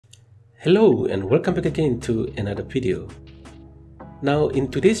Hello and welcome back again to another video. Now in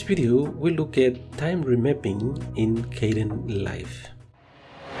today's video we'll look at time remapping in Kdenlive.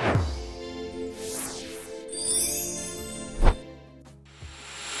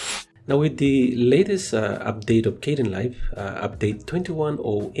 Now with the latest update of Kdenlive, update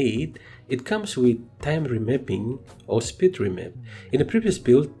 2108, it comes with time remapping or speed remap. In the previous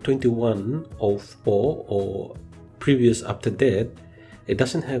build 2104 or previous after that, it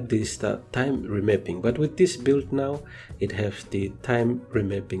doesn't have this time remapping, but with this build now it has the time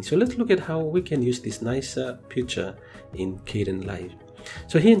remapping. So let's look at how we can use this nice feature in Kdenlive.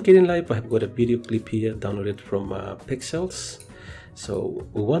 So here in Kdenlive I have got a video clip here downloaded from Pexels. So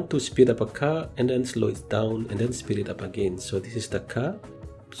we want to speed up a car and then slow it down and then speed it up again. So this is the car.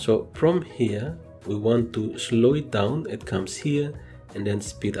 So from here we want to slow it down, it comes here and then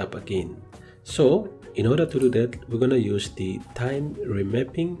speed up again. So in order to do that, we're going to use the time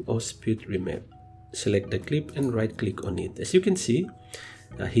remapping or speed remap. Select the clip and right click on it. As you can see,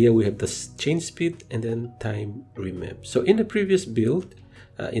 here we have the change speed and then time remap. So in the previous build,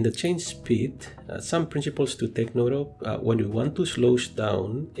 in the change speed, some principles to take note of. When we want to slow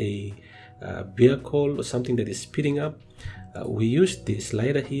down a vehicle or something that is speeding up, we use the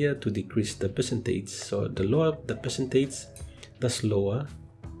slider here to decrease the percentage. So the lower the percentage, the slower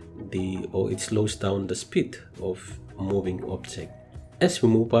it slows down the speed of moving object. As we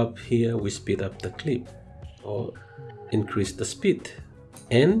move up here, we speed up the clip or increase the speed.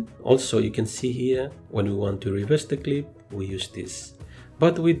 And also you can see here, when we want to reverse the clip, we use this.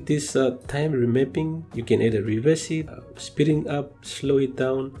 But with this time remapping, you can either reverse it, speeding up, slow it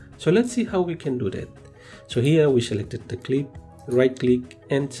down. So let's see how we can do that. So here we selected the clip, right click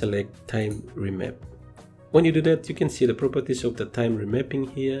and select time remap. When you do that, you can see the properties of the time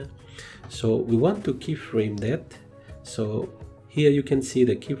remapping here. So we want to keyframe that. So here you can see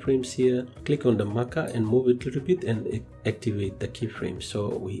the keyframes here. Click on the marker and move it a little bit and activate the keyframe.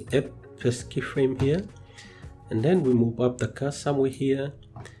 So we add first keyframe here and then we move up the car somewhere here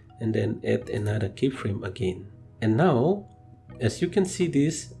and then add another keyframe again. And now, as you can see,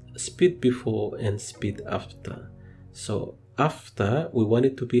 this speed before and speed after. So after, we want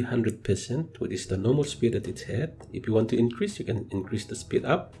it to be 100%, which is the normal speed that it had. If you want to increase, you can increase the speed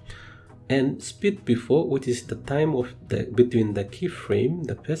up. And speed before, which is the time of between the keyframe,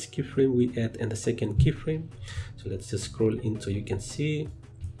 the first keyframe we add and the second keyframe. So let's just scroll in so you can see.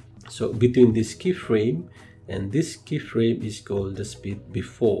 So between this keyframe and this keyframe is called the speed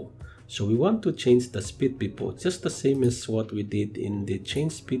before. So we want to change the speed before, just the same as what we did in the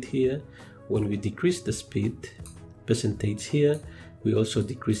change speed here. When we decrease the speed percentage here, we also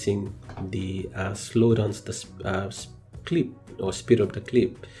decreasing the slow down the clip or speed of the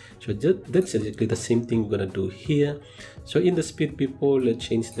clip. So that's exactly the same thing we're gonna do here. So in the speed before, let's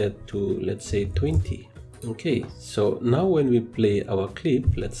change that to, let's say, 20. Okay, so now when we play our clip,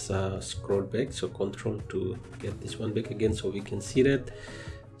 let's scroll back. So control to get this one back again so we can see that.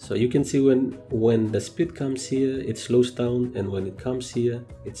 So you can see when the speed comes here, it slows down, and when it comes here,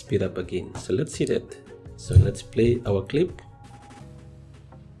 it speed up again. So let's see that. So let's play our clip.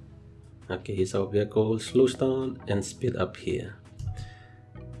 Okay, here's our vehicle, slows down and speed up here.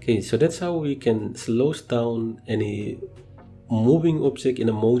 Okay, so that's how we can slow down any moving object in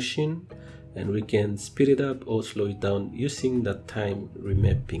a motion, and we can speed it up or slow it down using the time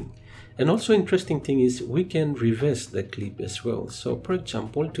remapping. And also interesting thing is we can reverse the clip as well. So for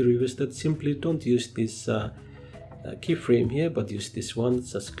example, to reverse that, simply don't use this keyframe here, but use this one.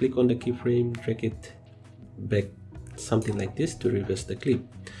 Just click on the keyframe, drag it back, something like this, to reverse the clip.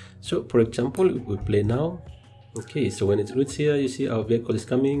 So for example, if we play now, okay, so when it's reached here, you see our vehicle is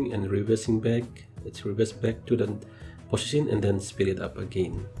coming and reversing back. It's reversed back to the position and then speed it up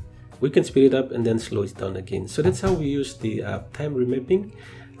again. We can speed it up and then slow it down again. So that's how we use the time remapping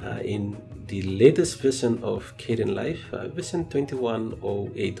in the latest version of Kdenlive, version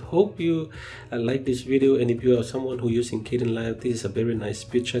 2108. Hope you like this video, and if you are someone who using Kdenlive, this is a very nice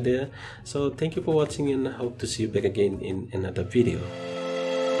feature there. So thank you for watching, and I hope to see you back again in another video.